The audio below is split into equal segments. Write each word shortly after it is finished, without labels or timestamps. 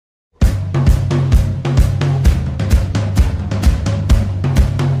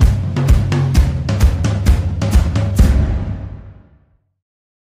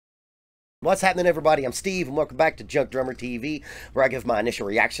What's happening, everybody? I'm Steve, and welcome back to Junkdrummer TV, where I give my initial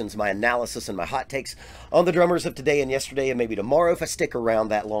reactions, my analysis, and my hot takes on the drummers of today and yesterday, and maybe tomorrow if I stick around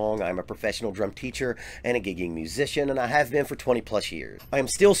that long. I'm a professional drum teacher and a gigging musician, and I have been for 20 plus years. I am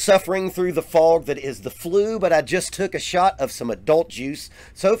still suffering through the fog that is the flu, but I just took a shot of some adult juice,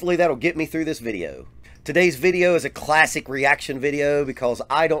 so hopefully that'll get me through this video. Today's video is a classic reaction video because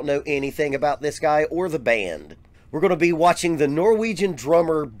I don't know anything about this guy or the band. We're going to be watching the Norwegian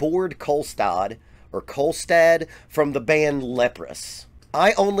drummer Baard Kolstad, or Kolstad, from the band Leprous.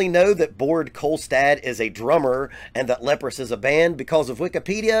 I only know that Baard Kolstad is a drummer and that Leprous is a band because of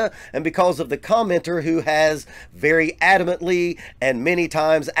Wikipedia and because of the commenter who has very adamantly and many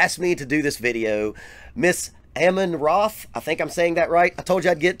times asked me to do this video, Miss Amon Roth. I think I'm saying that right. I told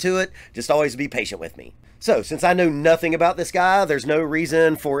you I'd get to it. Just always be patient with me. So, since I know nothing about this guy, there's no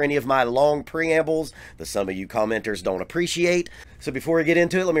reason for any of my long preambles that some of you commenters don't appreciate. So before we get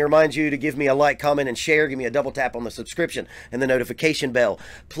into it, let me remind you to give me a like, comment, and share. Give me a double tap on the subscription and the notification bell.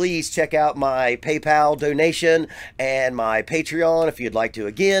 Please check out my PayPal donation and my Patreon if you'd like to,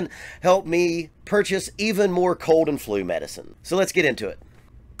 again, help me purchase even more cold and flu medicine. So let's get into it.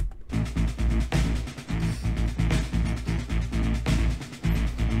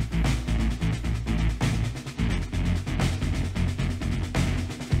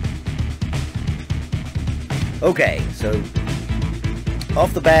 Okay, so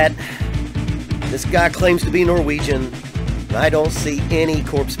off the bat, this guy claims to be Norwegian, and I don't see any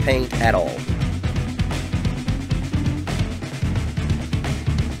corpse paint at all.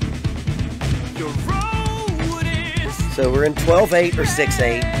 So we're in 12/8 or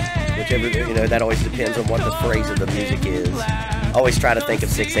 6/8, whichever, you know, that always depends on what the phrase of the music is. I always try to think of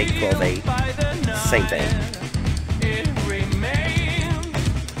 6/8 and 12/8, same thing.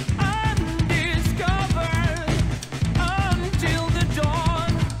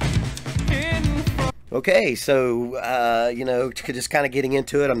 Okay, so, you know, just kind of getting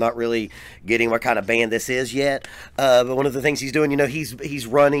into it. I'm not really getting what kind of band this is yet. But one of the things he's doing, you know, he's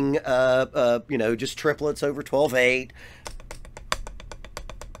running, you know, just triplets over 12/8.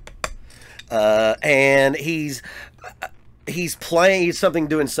 And he's playing something,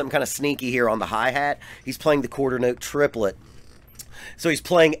 doing some kind of sneaky here on the hi-hat. He's playing the quarter note triplet. So he's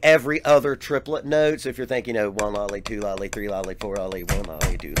playing every other triplet note. So if you're thinking, you know, 1 lolly, 2 lolly, 3 lolly, 4 lolly, 1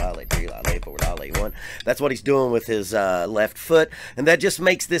 lolly, 2 lolly, 3 lolly, 4 lolly, 1. That's what he's doing with his left foot, and that just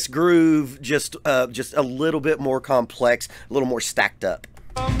makes this groove just a little bit more complex, a little more stacked up.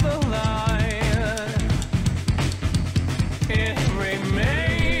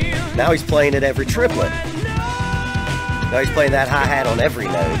 Now he's playing at every triplet. Now he's playing that hi-hat on every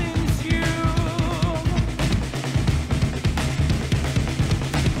note.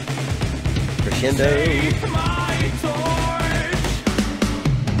 Crescendo.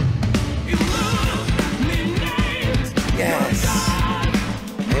 Yes.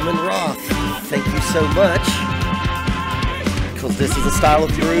 Amon Roth, thank you so much. Because this is a style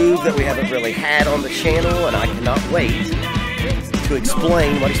of groove that we haven't really had on the channel, and I cannot wait to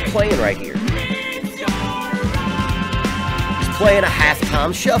explain what he's playing right here. He's playing a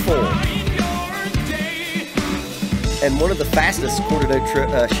halftime shuffle. And one of the fastest quarter note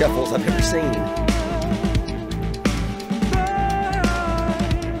shuffles I've ever seen.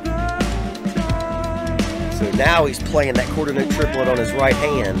 So now he's playing that quarter note triplet on his right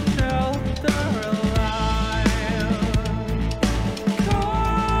hand.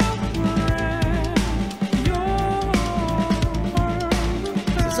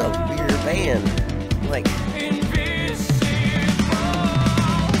 This is a weird band. Like,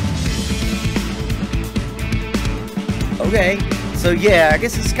 okay, so yeah, I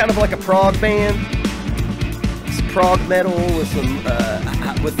guess it's kind of like a prog band. It's prog metal with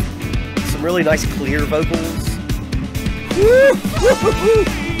some really nice clear vocals. Woo!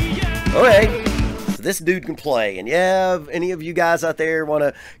 Okay, so this dude can play, and yeah, if any of you guys out there want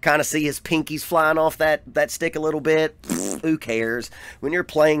to kind of see his pinkies flying off that stick a little bit, who cares? When you're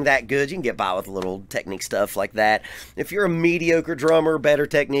playing that good, you can get by with a little technique stuff like that. If you're a mediocre drummer, better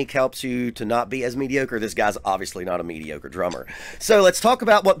technique helps you to not be as mediocre. This guy's obviously not a mediocre drummer. So let's talk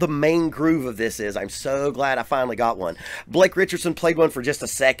about what the main groove of this is. I'm so glad I finally got one. Blake Richardson played one for just a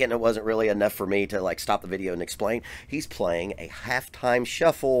second. It wasn't really enough for me to like stop the video and explain. He's playing a halftime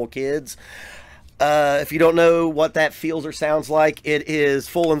shuffle, kids. If you don't know what that feels or sounds like, it is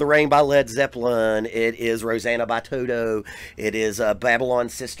Full in the Rain by Led Zeppelin. It is Rosanna by Toto. It is Babylon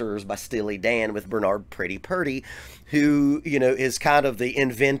Sisters by Steely Dan with Bernard Pretty Purdy, who, you know, is kind of the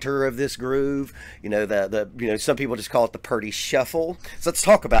inventor of this groove. You know, some people just call it the Purdy Shuffle. So let's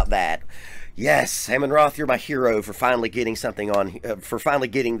talk about that. Yes, Hammond Roth, you're my hero for finally getting something on, for finally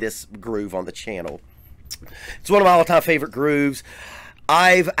getting this groove on the channel. It's one of my all-time favorite grooves.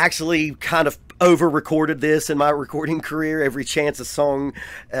 I've actually kind of over-recorded this in my recording career. Every chance a song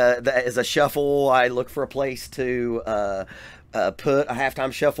that is a shuffle, I look for a place to put a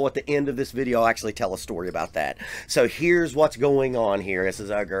halftime shuffle at the end of this video. I'll actually tell a story about that. So here's what's going on here. This is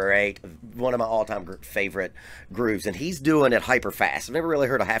a great, one of my all-time favorite grooves, and he's doing it hyper fast. I've never really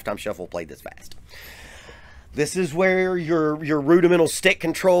heard a halftime shuffle played this fast. This is where your rudimental stick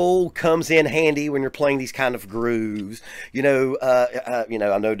control comes in handy when you're playing these kind of grooves. You know, I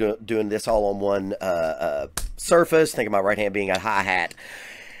know doing this all on one surface. Think of my right hand being a hi-hat.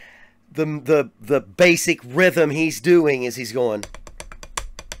 The basic rhythm he's doing is he's going.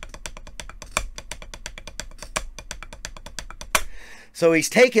 So he's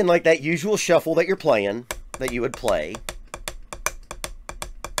taking like that usual shuffle that you're playing, that you would play,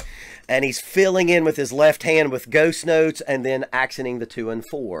 and he's filling in with his left hand with ghost notes and then accenting the 2 and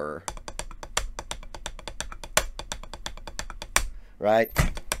 4. Right?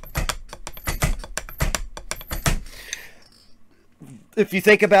 If you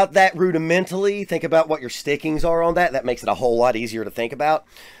think about that rudimentally, think about what your stickings are on that. That makes it a whole lot easier to think about.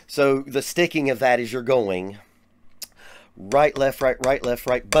 So the sticking of that is you're going right, left, right, both. Right, left,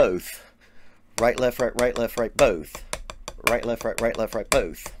 right, both. Right, left, right,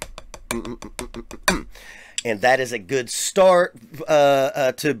 both. And that is a good start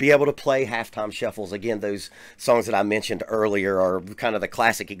to be able to play halftime shuffles. Again, those songs that I mentioned earlier are kind of the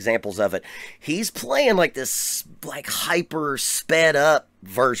classic examples of it. He's playing like this like hyper sped up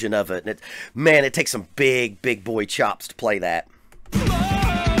version of it. And man, it takes some big boy chops to play that.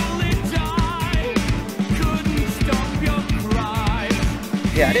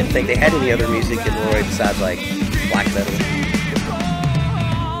 Yeah, I didn't think they had any other music in Roy besides like black metal.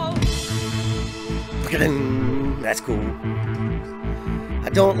 That's cool. I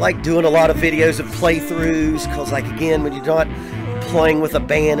don't like doing a lot of videos of playthroughs because, like, again, when you're not playing with a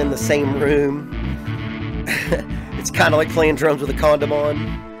band in the same room, it's kind of like playing drums with a condom on.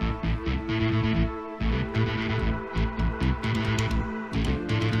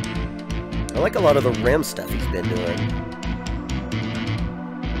 I like a lot of the rim stuff he's been doing.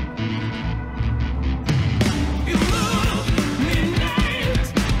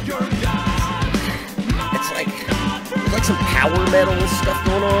 Like some power metal stuff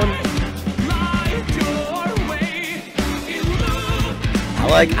going on.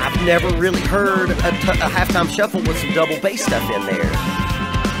 I've never really heard a halftime shuffle with some double bass stuff in there.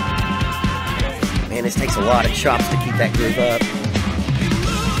 Man, this takes a lot of chops to keep that groove up.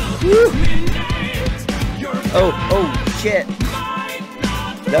 Woo. Oh, shit.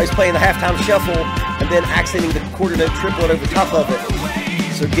 Now he's playing the halftime shuffle and then accenting the quarter note triplet over top of it.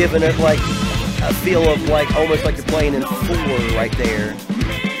 So giving it like a feel of like almost like you're playing in 4 right there,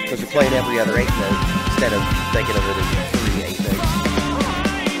 because you're playing every other 8 note instead of thinking of it as 3 8 notes.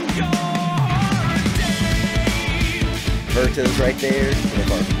 Vertos right there, one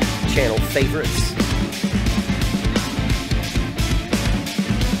of our channel favorites.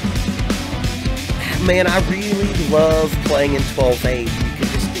 Man, I really love playing in 12/8. You can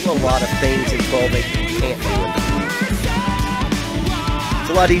just do a lot of things in 12/8 that you can't do in 4. It's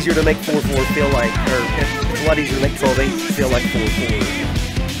a lot easier to make 4/4 feel like, or it's a lot easier to make 12/8 feel like 4/4.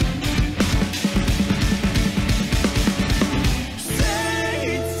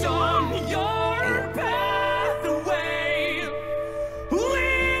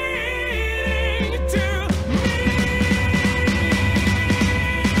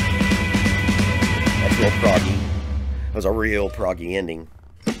 That's real proggy. That was a real proggy ending.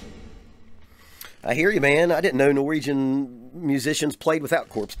 I hear you, man. I didn't know Norwegian musicians played without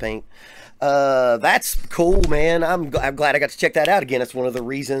corpse paint. That's cool, man. I'm glad I got to check that out again. It's one of the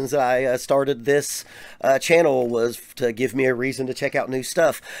reasons I started this channel, was to give me a reason to check out new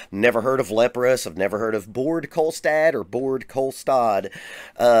stuff. Never heard of Leprous. I've never heard of Baard Kolstad or Baard Kolstad.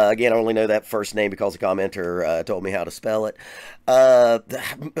 Again, I only know that first name because the commenter told me how to spell it.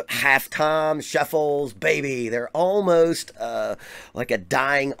 Halftime shuffles, baby. They're almost like a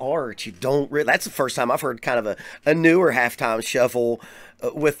dying art. You don't really, that's the first time I've heard kind of a newer halftime shuffle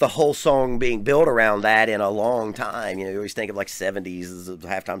with the whole song being built around that in a long time. You know, you always think of like 70s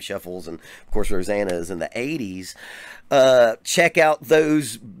halftime shuffles, and of course Rosanna's in the 80s. Check out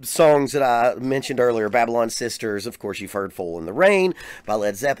those songs that I mentioned earlier, Babylon Sisters, of course you've heard Fall in the Rain by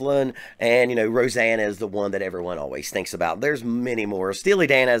Led Zeppelin, and, you know, Rosanna is the one that everyone always thinks about. There's many more. Steely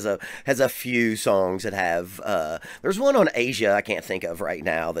Dan has a few songs that have, there's one on Asia I can't think of right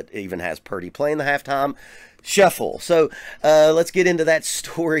now that even has Purdy playing the halftime shuffle. So let's get into that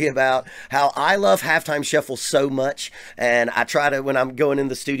story about how I love halftime shuffle so much, and I try to, when I'm going in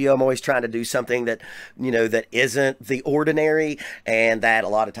the studio, I'm always trying to do something that, you know, that isn't the ordinary, and that a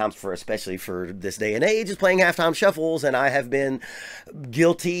lot of times, for especially for this day and age, is playing halftime shuffles, and I have been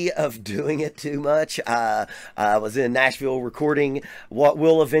guilty of doing it too much. I was in Nashville recording what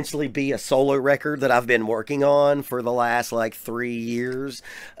will eventually be a solo record that I've been working on for the last like 3 years.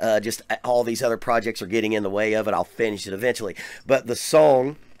 Just all these other projects are getting in the way of it. I'll finish it eventually, but the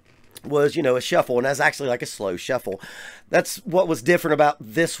song was, you know, a shuffle, and that's actually like a slow shuffle. That's what was different about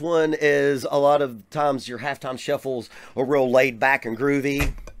this one, is a lot of times your halftime shuffles are real laid back and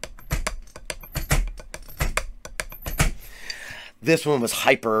groovy. This one was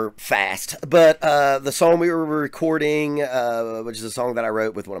hyper fast, but the song we were recording, which is a song that I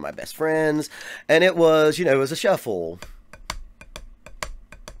wrote with one of my best friends, and it was, you know, it was a shuffle.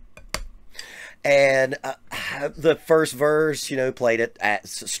 And the first verse, you know, played it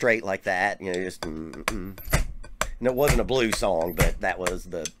straight like that, you know, just, and it wasn't a blues song, but that was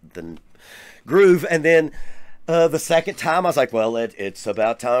the groove. And then the second time, I was like, well, it's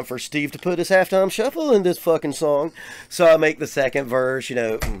about time for Steve to put his halftime shuffle in this fucking song. So I make the second verse, you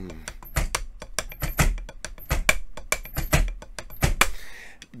know,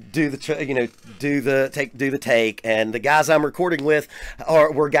 do the take, and the guys I'm recording with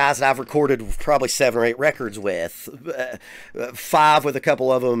were guys that I've recorded probably 7 or 8 records with, 5 with a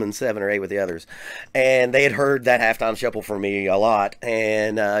couple of them and 7 or 8 with the others, and they had heard that halftime shuffle from me a lot,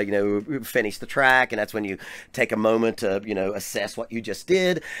 and you know, finish the track, and that's when you take a moment to, you know, assess what you just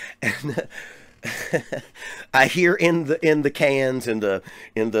did. And I hear in the cans, in the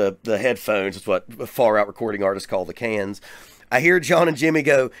headphones, it's what far out recording artists call the cans, I hear John and Jimmy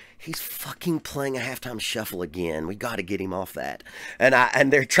go, he's fucking playing a halftime shuffle again. We got to get him off that.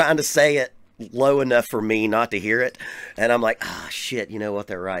 And they're trying to say it low enough for me not to hear it. And I'm like, ah, shit, you know what?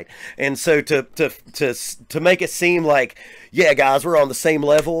 They're right. And so to make it seem like, yeah, guys, we're on the same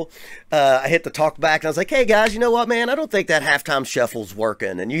level, I hit the talk back and I was like, hey guys, you know what, man? I don't think that halftime shuffle's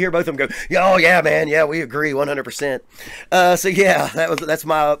working. And you hear both of them go, oh yeah, man, yeah, we agree 100%. So yeah,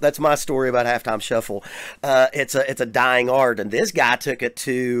 that's my story about halftime shuffle. It's a dying art, and this guy took it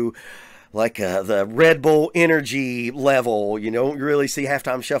to like the Red Bull energy level. You don't really see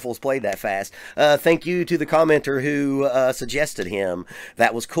halftime shuffles played that fast. Thank you to the commenter who suggested him.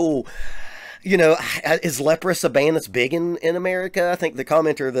 That was cool. You know, is Leprous a band that's big in America? I think the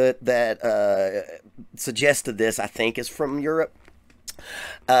commenter that suggested this, I think, is from Europe.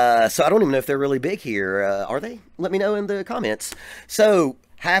 So I don't even know if they're really big here. Are they? Let me know in the comments. So,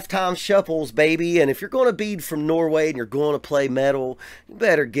 halftime shuffles, baby. And if you're going to be from Norway and you're going to play metal, you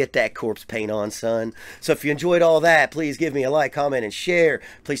better get that corpse paint on, son. So if you enjoyed all that, please give me a like, comment, and share.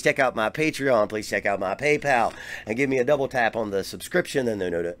 Please check out my Patreon. Please check out my PayPal. And give me a double tap on the subscription and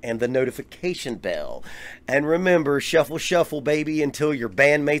the notification bell. And remember, shuffle, shuffle, baby, until your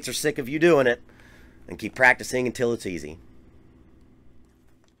bandmates are sick of you doing it. And keep practicing until it's easy.